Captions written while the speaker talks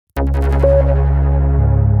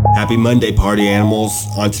Happy Monday, party animals.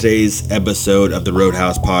 On today's episode of the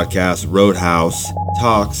Roadhouse podcast, Roadhouse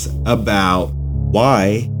talks about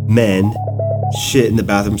why men shit in the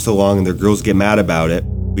bathroom so long and their girls get mad about it.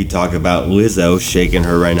 We talk about Lizzo shaking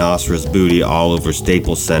her rhinoceros booty all over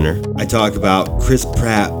Staples Center. I talk about Chris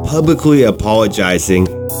Pratt publicly apologizing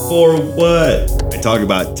for what? I talk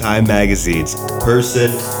about Time Magazine's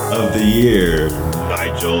Person of the Year,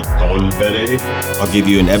 Nigel Thornberry. I'll give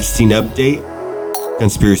you an Epstein update.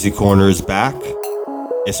 Conspiracy Corner is back.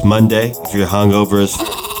 It's Monday. If you're hungover,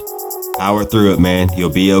 power through it, man. You'll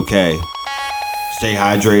be okay. Stay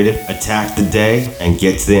hydrated, attack the day, and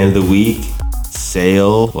get to the end of the week.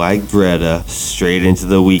 Sail like Greta straight into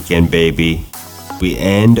the weekend, baby. We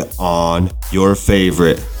end on your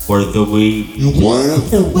favorite for the week.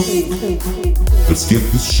 Let's get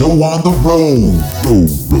this show on the road.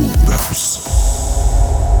 Roadhouse.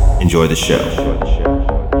 Enjoy the show.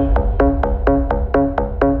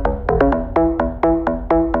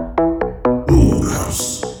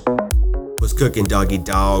 What's cooking, doggy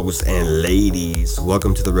dogs and ladies?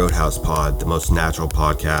 Welcome to the Roadhouse Pod, the most natural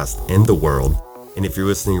podcast in the world. And if you're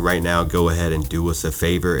listening right now, go ahead and do us a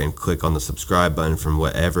favor and click on the subscribe button from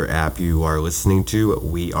whatever app you are listening to.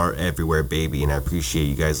 We are everywhere, baby, and I appreciate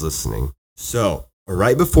you guys listening. So,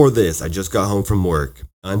 right before this, I just got home from work,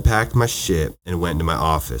 unpacked my shit, and went into my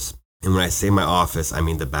office. And when I say my office, I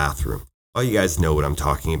mean the bathroom. All you guys know what I'm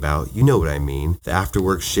talking about. You know what I mean. The after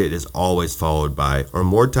work shit is always followed by, or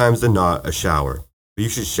more times than not, a shower. But you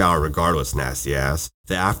should shower regardless, nasty ass.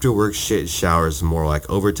 The after work shit shower is more like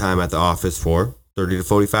overtime at the office for 30 to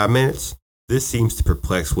 45 minutes. This seems to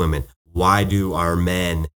perplex women. Why do our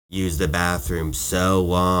men use the bathroom so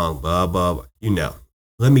long? Blah, blah, blah. You know.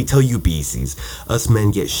 Let me tell you, beasties. Us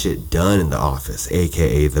men get shit done in the office,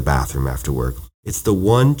 aka the bathroom after work. It's the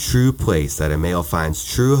one true place that a male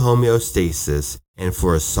finds true homeostasis, and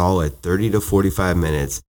for a solid 30 to 45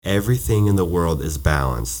 minutes, everything in the world is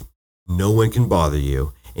balanced. No one can bother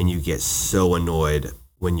you, and you get so annoyed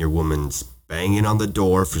when your woman's banging on the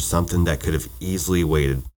door for something that could have easily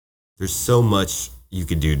waited. There's so much you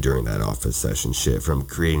could do during that office session shit, from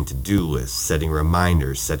creating to-do lists, setting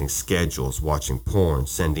reminders, setting schedules, watching porn,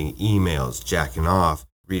 sending emails, jacking off,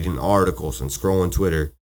 reading articles, and scrolling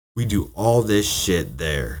Twitter. We do all this shit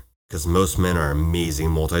there because most men are amazing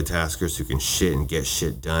multitaskers who can shit and get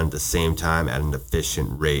shit done at the same time at an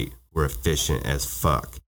efficient rate. We're efficient as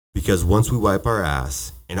fuck. Because once we wipe our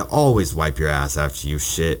ass, and always wipe your ass after you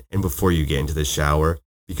shit and before you get into the shower,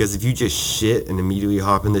 because if you just shit and immediately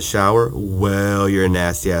hop in the shower, well, you're a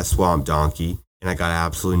nasty ass swamp donkey, and I got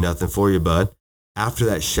absolutely nothing for you, bud. After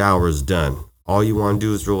that shower is done, all you want to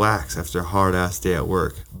do is relax after a hard ass day at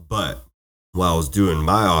work. But while I was doing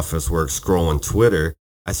my office work scrolling Twitter,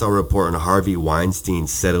 I saw a report on Harvey Weinstein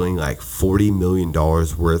settling like $40 million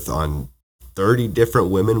worth on 30 different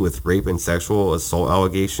women with rape and sexual assault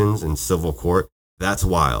allegations in civil court. That's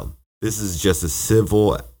wild. This is just a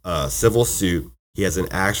civil suit. He has an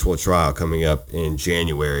actual trial coming up in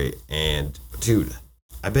January. And dude,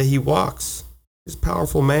 I bet he walks. He's a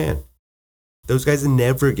powerful man. Those guys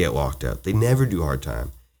never get locked up. They never do hard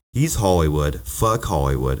time. He's Hollywood. Fuck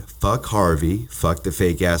Hollywood. Fuck Harvey. Fuck the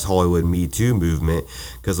fake ass Hollywood Me Too movement.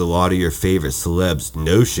 Because a lot of your favorite celebs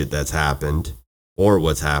know shit that's happened or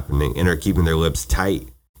what's happening and are keeping their lips tight.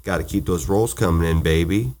 Got to keep those rolls coming in,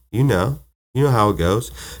 baby. You know how it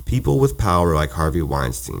goes. People with power like Harvey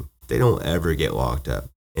Weinstein, they don't ever get locked up.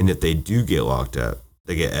 And if they do get locked up,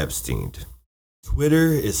 they get Epsteined. Twitter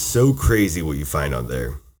is so crazy what you find on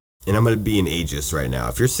there. And I'm going to be an ageist right now.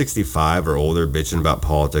 If you're 65 or older bitching about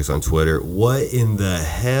politics on Twitter, what in the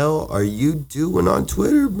hell are you doing on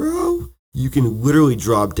Twitter, bro? You can literally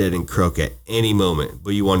drop dead and croak at any moment,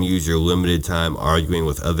 but you want to use your limited time arguing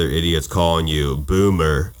with other idiots calling you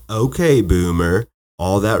boomer. Okay, boomer.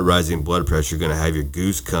 All that rising blood pressure going to have your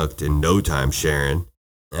goose cooked in no time, Sharon.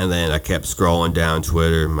 And then I kept scrolling down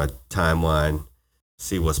Twitter, my timeline,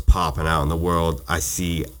 see what's popping out in the world. I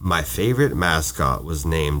see my favorite mascot was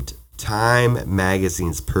named Time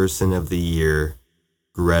Magazine's Person of the Year,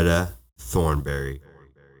 Greta Thunberg.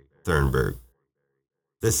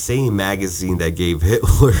 The same magazine that gave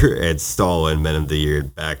Hitler and Stalin Men of the Year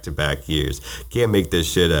back-to-back years. Can't make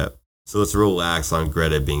this shit up. So let's relax on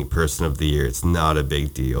Greta being Person of the Year. It's not a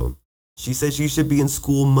big deal. She said she should be in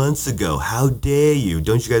school months ago. How dare you?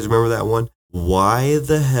 Don't you guys remember that one? Why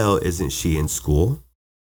the hell isn't she in school?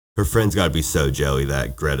 Her friends gotta be so jelly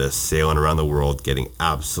that Greta's sailing around the world getting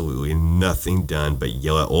absolutely nothing done but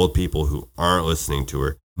yell at old people who aren't listening to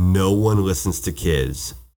her. No one listens to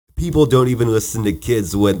kids. People don't even listen to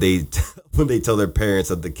kids when they tell their parents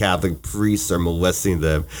that the Catholic priests are molesting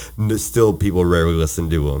them. Still, people rarely listen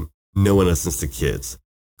to them. No one listens to kids.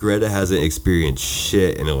 Greta hasn't experienced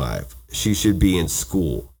shit in her life. She should be in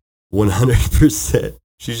school. 100%.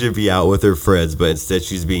 She should be out with her friends, but instead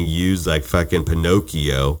she's being used like fucking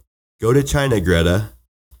Pinocchio. Go to China, Greta.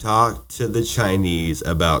 Talk to the Chinese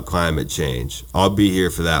about climate change. I'll be here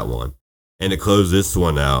for that one. And to close this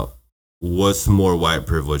one out, what's more white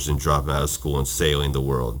privilege than dropping out of school and sailing the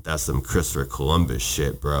world? That's some Christopher Columbus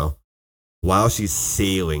shit, bro. While she's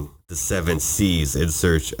sailing the 7 seas in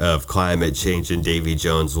search of climate change in Davy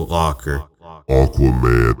Jones' locker,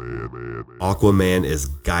 Aquaman is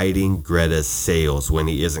guiding Greta's sails when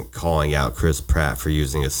he isn't calling out Chris Pratt for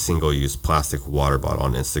using a single-use plastic water bottle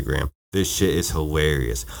on Instagram. This shit is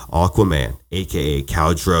hilarious. Aquaman, aka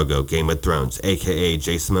Khal Drogo, Game of Thrones, aka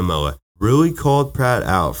Jason Momoa, really called Pratt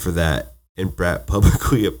out for that, and Pratt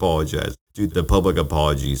publicly apologized. Dude, the public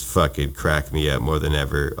apologies fucking crack me up more than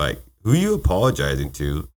ever. Like, who are you apologizing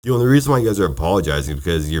to? The only reason why you guys are apologizing is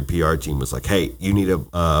because your PR team was like, hey, you need to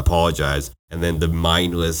apologize. And then the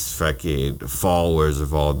mindless fucking followers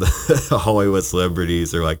of all the Hollywood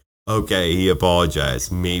celebrities are like, okay, he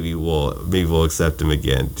apologized. Maybe we'll accept him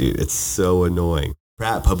again. Dude, it's so annoying.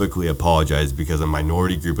 Pratt publicly apologized because a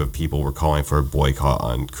minority group of people were calling for a boycott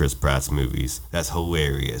on Chris Pratt's movies. That's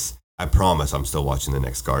hilarious. I promise I'm still watching the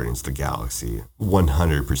next Guardians of the Galaxy.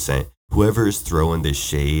 100%. Whoever is throwing this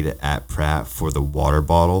shade at Pratt for the water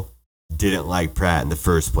bottle didn't like Pratt in the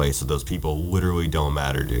first place, so those people literally don't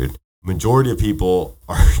matter, dude. Majority of people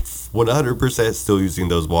are 100% still using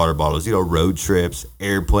those water bottles. You know, road trips,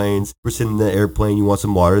 airplanes. We're sitting in the airplane, you want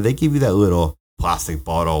some water. They give you that little plastic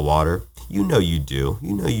bottle of water. You know you do.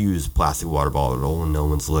 You know you use plastic water bottle when no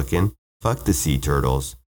one's looking. Fuck the sea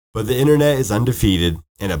turtles. But the internet is undefeated,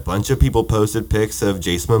 and a bunch of people posted pics of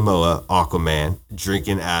Jason Momoa, Aquaman,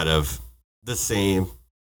 drinking out of the same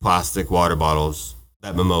plastic water bottles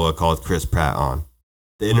that Momoa called Chris Pratt on.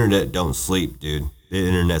 The internet don't sleep, dude. The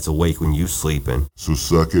internet's awake when you sleeping. So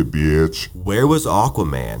suck it, bitch. Where was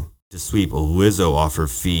Aquaman to sweep Lizzo off her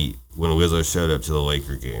feet when Lizzo showed up to the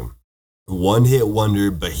Laker game? One-hit wonder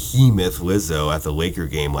behemoth Lizzo at the Laker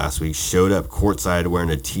game last week showed up courtside wearing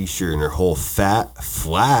a t-shirt and her whole fat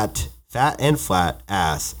and flat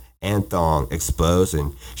ass and thong exposed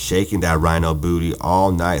and shaking that rhino booty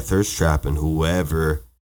all night, thirst trapping whoever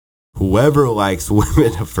likes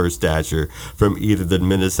women of her stature from either the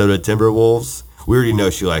Minnesota Timberwolves. We already know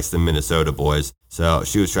she likes the Minnesota boys, so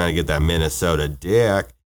she was trying to get that Minnesota dick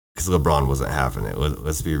because LeBron wasn't having it.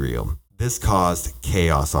 Let's be real. This caused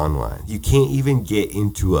chaos online. You can't even get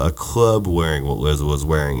into a club wearing what Liz was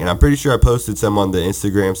wearing. And I'm pretty sure I posted some on the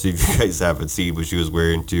Instagram, so if you guys haven't seen what she was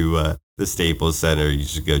wearing to the Staples Center, you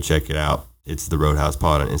should go check it out. It's the Roadhouse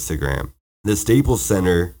Pod on Instagram. The Staples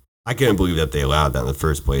Center, I couldn't believe that they allowed that in the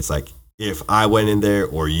first place. Like, if I went in there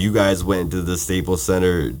or you guys went into the Staples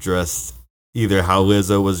Center dressed either how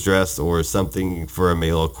Lizzo was dressed or something for a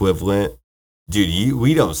male equivalent, dude,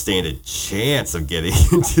 we don't stand a chance of getting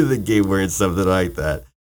into the game wearing something like that.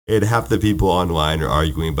 And half the people online are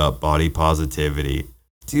arguing about body positivity.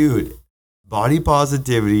 Dude, body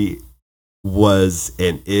positivity was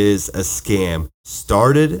and is a scam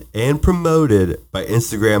started and promoted by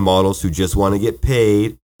Instagram models who just want to get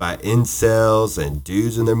paid, by incels and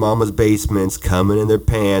dudes in their mama's basements coming in their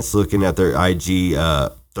pants looking at their IG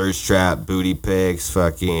thirst trap booty pics,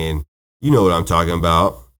 fucking, you know what I'm talking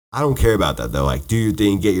about. I don't care about that though. Like, do your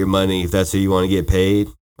thing, get your money. If that's who you want to get paid,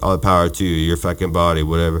 all the power to you, your fucking body,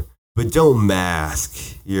 whatever. But don't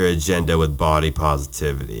mask your agenda with body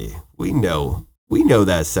positivity. We know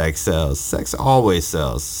that sex sells. Sex always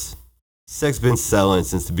sells. Sex been selling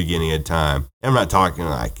since the beginning of time. I'm not talking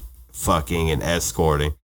like fucking and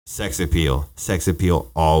escorting. Sex appeal. Sex appeal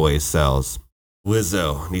always sells.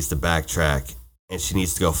 Lizzo needs to backtrack, and she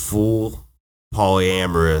needs to go full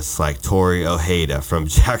polyamorous like Tori Ojeda from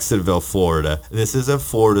Jacksonville, Florida. This is a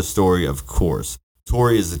Florida story, of course.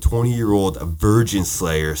 Tori is a 20-year-old virgin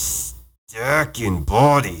slayer stacking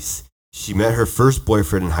bodies. She met her first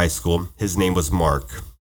boyfriend in high school. His name was Mark,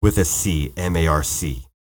 with a C, M-A-R-C.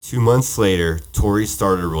 2 months later, Tori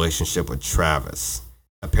started a relationship with Travis.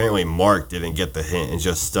 Apparently, Mark didn't get the hint and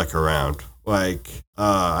just stuck around. Like,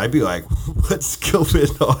 I'd be like, what's going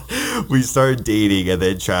on? We start dating, and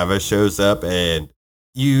then Travis shows up, and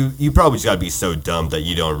you probably just gotta be so dumb that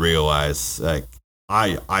you don't realize. Like,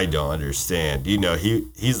 I don't understand. You know,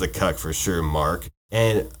 he's the cuck for sure, Mark.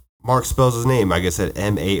 And Mark spells his name, like I said,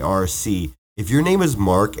 M-A-R-C. If your name is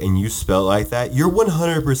Mark and you spell it like that, you're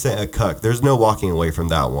 100% a cuck. There's no walking away from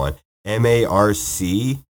that one.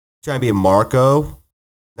 M-A-R-C? Trying to be a Marco?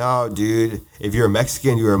 No, dude. If you're a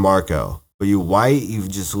Mexican, you're a Marco. But you white, you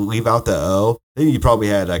just leave out the O. Then you probably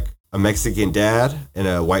had like a Mexican dad and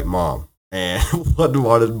a white mom. And one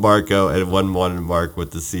wanted Marco and one wanted Mark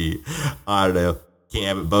with the C. I don't know. Can't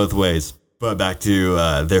have it both ways. But back to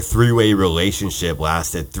their three-way relationship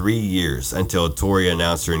lasted 3 years until Tori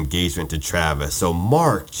announced her engagement to Travis. So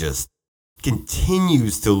Mark just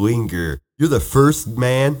continues to linger. You're the first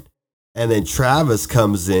man. And then Travis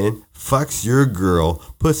comes in, fucks your girl,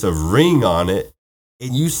 puts a ring on it,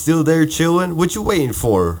 and you still there chilling? What you waiting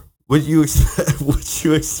for? What you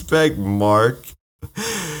expect, Mark?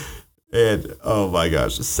 And oh my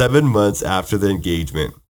gosh, 7 months after the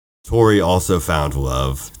engagement, Tori also found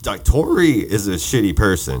love. Like, Tori is a shitty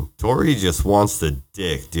person. Tori just wants the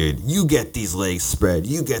dick, dude. You get these legs spread.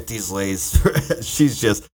 You get these legs spread. She's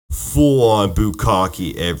just full on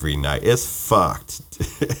bukkake every night. It's fucked.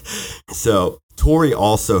 So Tori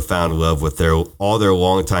also found love with all their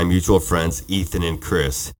longtime mutual friends, Ethan and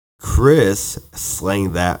Chris. Chris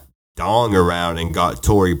slang that dong around and got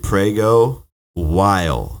Tori prego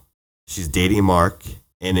while she's dating Mark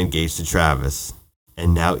and engaged to Travis.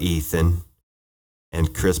 And now Ethan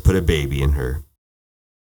and Chris put a baby in her.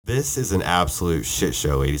 This is an absolute shit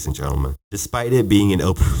show, ladies and gentlemen. Despite it being an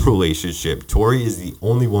open relationship, Tori is the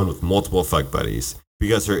only one with multiple fuck buddies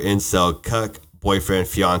because her incel cuck, boyfriend,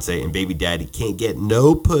 fiance, and baby daddy can't get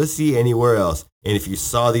no pussy anywhere else. And if you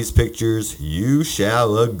saw these pictures, you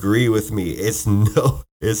shall agree with me. It's no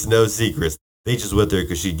secret. They just with her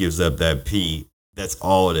because she gives up that pee. That's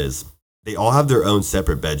all it is. They all have their own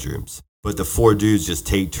separate bedrooms, but the 4 dudes just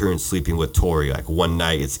take turns sleeping with Tori. Like, one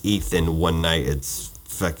night it's Ethan, one night it's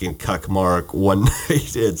fucking cuck Mark, one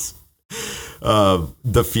night it's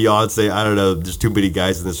the fiance. I don't know. There's too many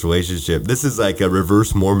guys in this relationship. This is like a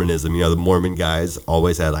reverse Mormonism. You know, the Mormon guys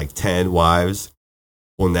always had like 10 wives.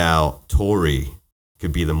 Well, now Tori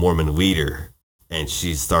could be the Mormon leader, and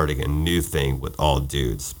she's starting a new thing with all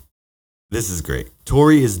dudes. This is great.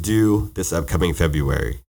 Tori is due this upcoming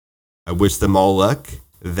February. I wish them all luck.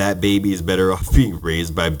 That baby is better off being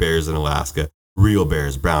raised by bears in Alaska. Real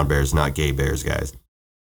bears, brown bears, not gay bears, guys.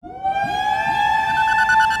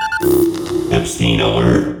 Epstein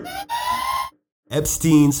alert.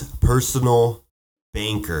 Epstein's personal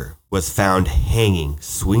banker was found hanging,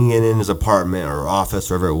 swinging in his apartment or office,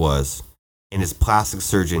 wherever it was. And his plastic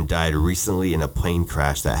surgeon died recently in a plane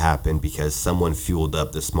crash that happened because someone fueled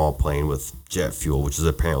up the small plane with jet fuel, which is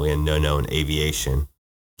apparently a no-no in aviation.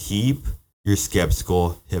 Keep your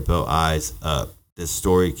skeptical hippo eyes up. This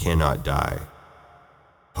story cannot die.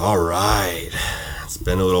 All right. It's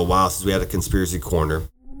been a little while since we had a Conspiracy Corner.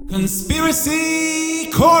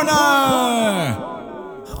 Conspiracy Corner!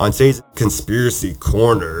 On today's Conspiracy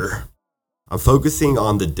Corner, I'm focusing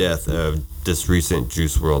on the death of this recent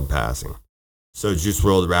Juice WRLD passing. So Juice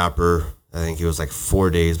WRLD rapper, I think it was like 4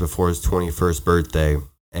 days before his 21st birthday.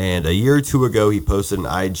 And a year or two ago, he posted an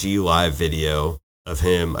IG live video of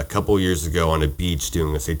him a couple years ago on a beach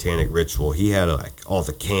doing a satanic ritual. He had like all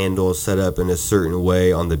the candles set up in a certain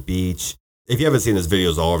way on the beach. If you haven't seen this,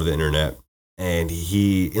 videos all over the internet. And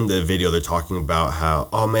in the video, they're talking about how,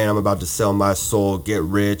 oh man, I'm about to sell my soul, get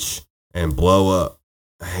rich, and blow up.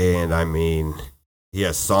 And I mean, he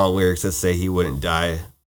has song lyrics that say he wouldn't die,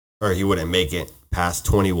 or he wouldn't make it past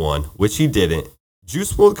 21, which he didn't.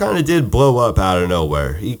 Juice WRLD kind of did blow up out of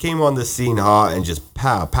nowhere. He came on the scene hot and just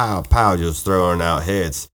pow, pow, pow, just throwing out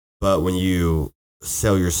hits. But when you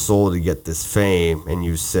sell your soul to get this fame and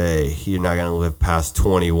you say you're not going to live past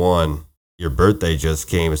 21, your birthday just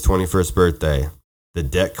came, his 21st birthday. The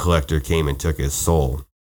debt collector came and took his soul.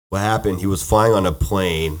 What happened, he was flying on a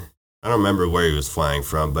plane. I don't remember where he was flying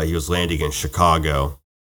from, but he was landing in Chicago.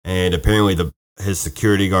 And apparently his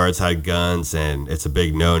security guards had guns, and it's a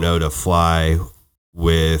big no-no to fly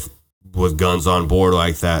with guns on board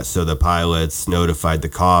like that. So the pilots notified the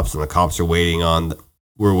cops, and the cops were waiting on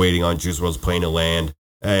Juice WRLD's plane to land.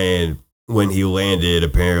 And when he landed,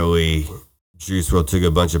 apparently Juice WRLD took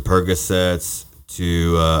a bunch of Percocets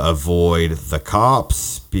to avoid the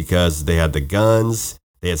cops because they had the guns.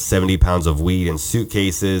 They had 70 pounds of weed in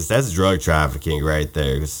suitcases. That's drug trafficking right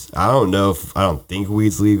there. I don't think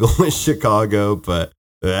weed's legal in Chicago, but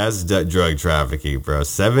that's drug trafficking, bro.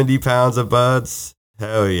 70 pounds of buds?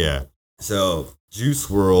 Hell yeah. So Juice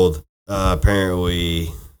WRLD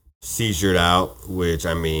apparently seizured out, which,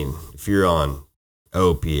 I mean, if you're on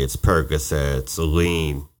opiates, Percocets,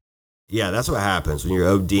 lean, yeah, that's what happens. When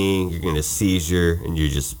you're ODing, you're going to seizure and you're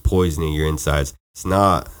just poisoning your insides. It's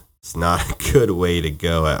not a good way to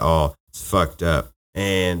go at all. It's fucked up.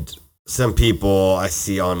 And some people I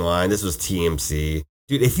see online, this was TMZ.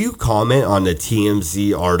 Dude, if you comment on the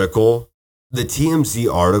TMZ article, the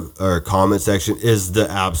TMZ article or comment section is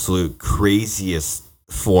the absolute craziest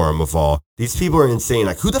forum of all. These people are insane.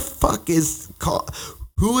 Like, who the fuck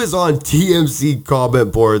who is on TMZ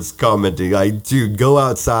comment boards commenting? Like, dude, go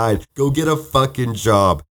outside, go get a fucking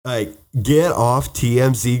job. Like, get off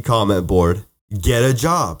TMZ comment board, get a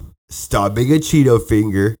job. Stop being a Cheeto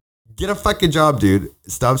finger. Get a fucking job, dude.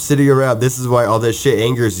 Stop sitting around. This is why all this shit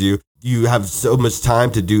angers you. You have so much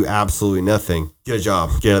time to do absolutely nothing. Get a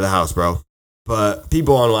job. Get out of the house, bro. But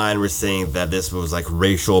people online were saying that this was like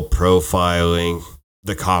racial profiling.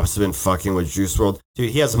 The cops have been fucking with Juice WRLD. Dude,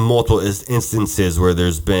 he has multiple instances where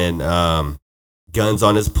there's been guns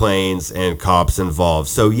on his planes and cops involved.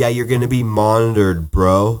 So yeah, you're going to be monitored,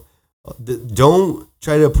 bro. Don't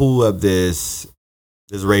try to pull up this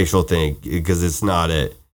racial thing because it's not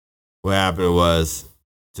it. What happened was,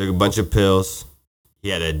 took a bunch of pills. He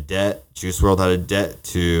had a debt. Juice WRLD had a debt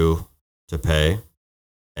to pay.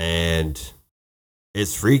 And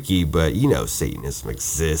it's freaky, but you know Satanism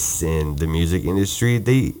exists in the music industry.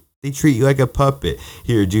 They treat you like a puppet.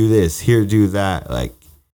 Here, do this. Here, do that. Like,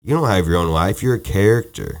 you don't have your own life. You're a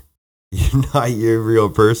character. You're not your real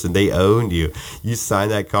person. They own you. You sign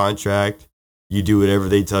that contract. You do whatever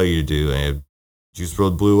they tell you to do. And Juice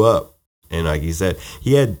WRLD blew up. And like he said,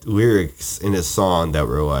 he had lyrics in his song that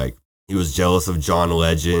were like, he was jealous of John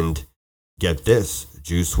Legend. Get this.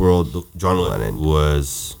 Juice WRLD, John Lennon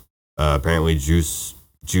was apparently Juice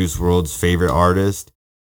WRLD's favorite artist.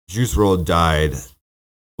 Juice WRLD died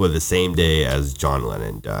the same day as John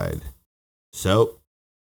Lennon died. So,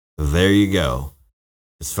 there you go.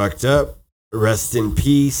 It's fucked up. Rest in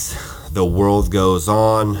peace. The world goes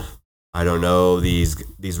on. I don't know, these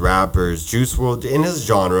rappers. Juice WRLD in his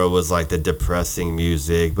genre was like the depressing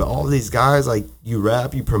music, but all these guys, like, you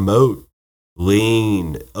rap, you promote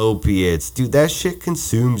lean, opiates. Dude, that shit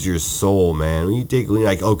consumes your soul, man. When you take lean,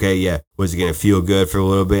 like, okay, yeah, was it gonna feel good for a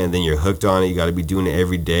little bit and then you're hooked on it? You gotta be doing it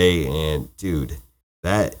every day. And dude,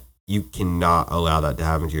 that you cannot allow that to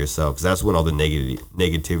happen to yourself, because that's when all the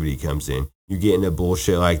negativity comes in. You get into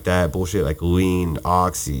bullshit like that, bullshit like lean,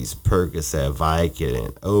 oxys, Percocet,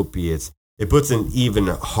 Vicodin, opiates. It puts an even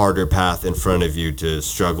harder path in front of you to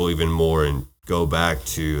struggle even more and go back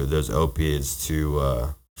to those opiates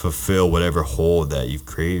to fulfill whatever hole that you've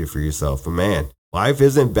created for yourself. But man, life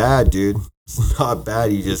isn't bad, dude. It's not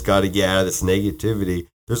bad. You just got to get out of this negativity.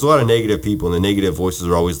 There's a lot of negative people, and the negative voices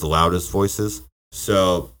are always the loudest voices.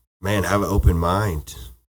 So, man, have an open mind.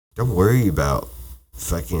 Don't worry about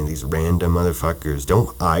fucking these random motherfuckers.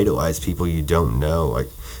 Don't idolize people you don't know. Like,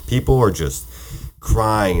 people are just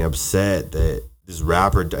crying, upset that this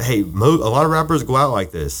rapper. Hey, a lot of rappers go out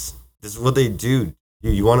like this. This is what they do.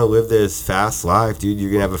 You want to live this fast life, dude. You're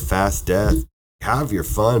gonna have a fast death. Have your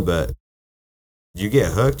fun, but you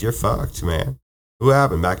get hooked, you're fucked, man. Who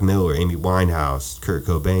happened? Mac Miller, Amy Winehouse, Kurt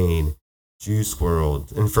Cobain, Juice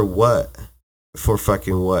WRLD, and for what? For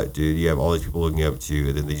fucking what, dude? You have all these people looking up to you,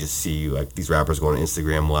 and then they just see you, like these rappers going to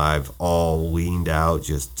Instagram Live, all leaned out,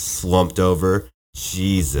 just slumped over.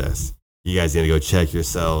 Jesus. You guys gotta go check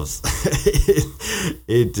yourselves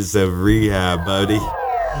into some rehab, buddy.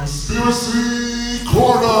 Conspiracy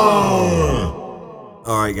Corner!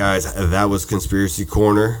 Alright, guys, that was Conspiracy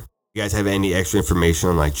Corner. You guys have any extra information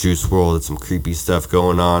on like Juice WRLD and some creepy stuff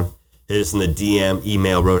going on? Hit us in the DM,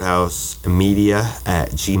 email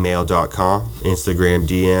roadhousemedia@gmail.com, Instagram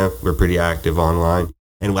DM. We're pretty active online.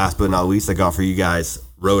 And last but not least, I got for you guys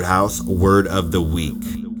Roadhouse Word of the Week.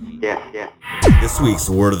 Yeah. This week's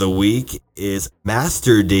Word of the Week is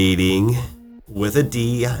master dating with a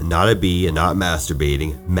D, not a B, and not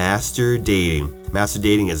masturbating. Master dating. Master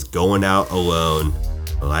dating is going out alone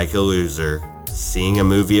like a loser, seeing a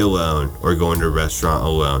movie alone, or going to a restaurant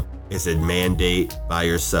alone. It's a mandate by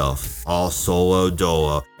yourself, all solo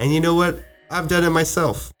dolo. And you know what? I've done it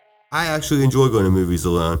myself. I actually enjoy going to movies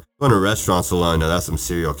alone. Going to restaurants alone, no, that's some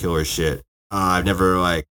serial killer shit. I've never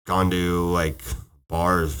like gone to like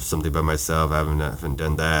bars or something by myself. I haven't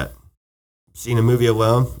done that. Seen a movie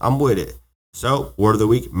alone, I'm with it. So, word of the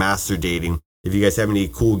week, master dating. If you guys have any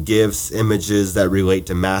cool gifs, images that relate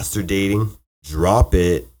to master dating, drop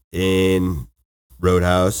it in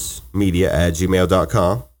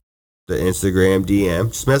roadhousemedia@gmail.com. The Instagram DM.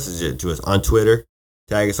 Just message it to us on Twitter.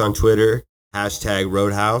 Tag us on Twitter. Hashtag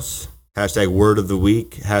Roadhouse. Hashtag Word of the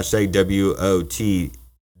Week. Hashtag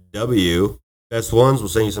WOTW. Best ones, we'll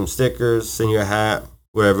send you some stickers, send you a hat,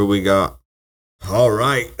 whatever we got. All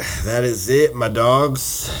right, that is it, my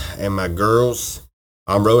dogs and my girls.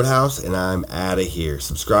 I'm Roadhouse, and I'm out of here.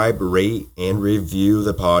 Subscribe, rate, and review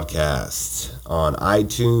the podcast on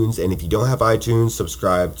iTunes. And if you don't have iTunes,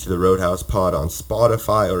 subscribe to the Roadhouse Pod on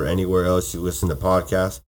Spotify or anywhere else you listen to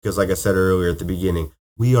podcasts. Because like I said earlier at the beginning,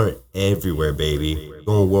 We are everywhere, baby. We're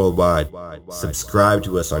going worldwide. Subscribe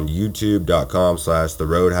to us on youtube.com/The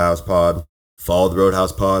Roadhouse Pod. Follow The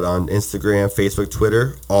Roadhouse Pod on Instagram, Facebook,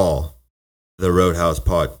 Twitter, all The Roadhouse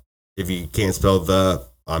Pod. If you can't spell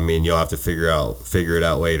you'll have to figure it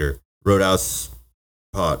out later. Roadhouse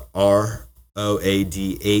Pod.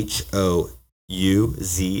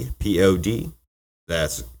 ROADHOUZPOD.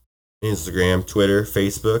 That's Instagram, Twitter,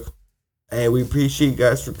 Facebook. And we appreciate you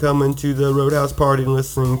guys for coming to the Roadhouse Party and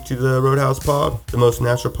listening to the Roadhouse Pod, the most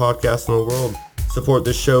natural podcast in the world. Support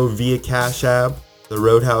the show via Cash App, the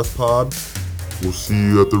Roadhouse Pod. We'll see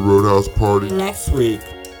you at the Roadhouse Party Next week.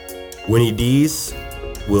 Winnie D's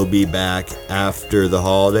will be back after the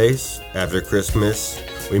holidays, after Christmas.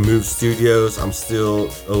 We moved studios. I'm still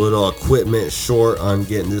a little equipment short on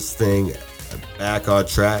getting this thing back on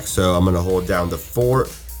track, so I'm going to hold down the fort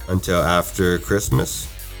until after Christmas.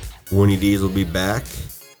 Winnie D's will be back.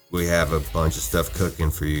 We have a bunch of stuff cooking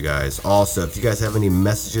for you guys. Also, if you guys have any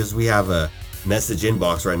messages, we have a message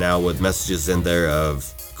inbox right now with messages in there of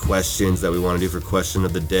questions that we want to do for question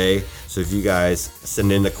of the day. So if you guys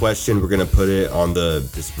send in a question, we're going to put it on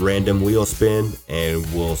this random wheel spin, and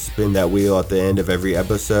we'll spin that wheel at the end of every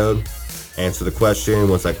episode. Answer the question.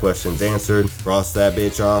 Once that question's answered, cross that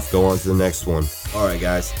bitch off, go on to the next one. All right,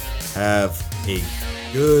 guys. Have a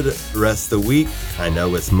good rest of the week. I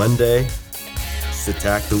know it's Monday. Just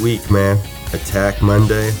attack the week, man. Attack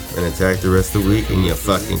Monday and attack the rest of the week, and you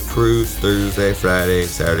fucking cruise Thursday, Friday,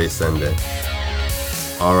 Saturday, Sunday.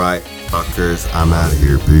 All right, fuckers, I'm out of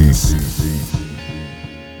here. Peace.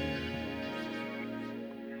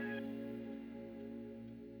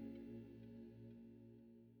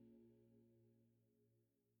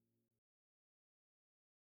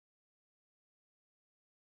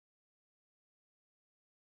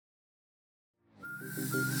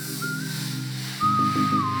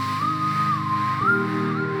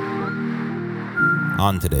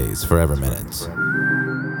 On today's Forever Minute.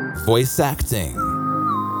 Voice acting.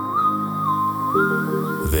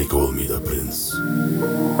 They call me the prince.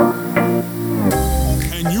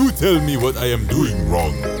 Can you tell me what I am doing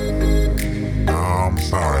wrong? I'm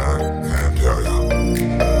sorry, I can't tell you.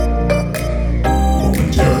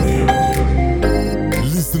 Momentarily.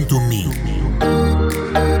 Listen to me.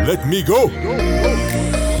 Let me go.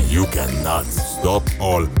 You cannot stop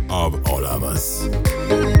all of us.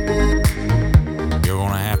 You're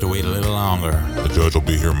gonna have to wait a little longer. The judge will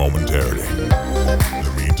be here momentarily. In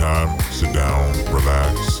the meantime, sit down,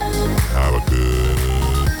 relax, have a good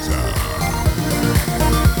time.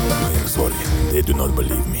 I am sorry, they do not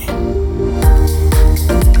believe me.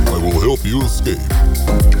 I will help you escape.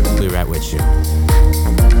 Be right with you.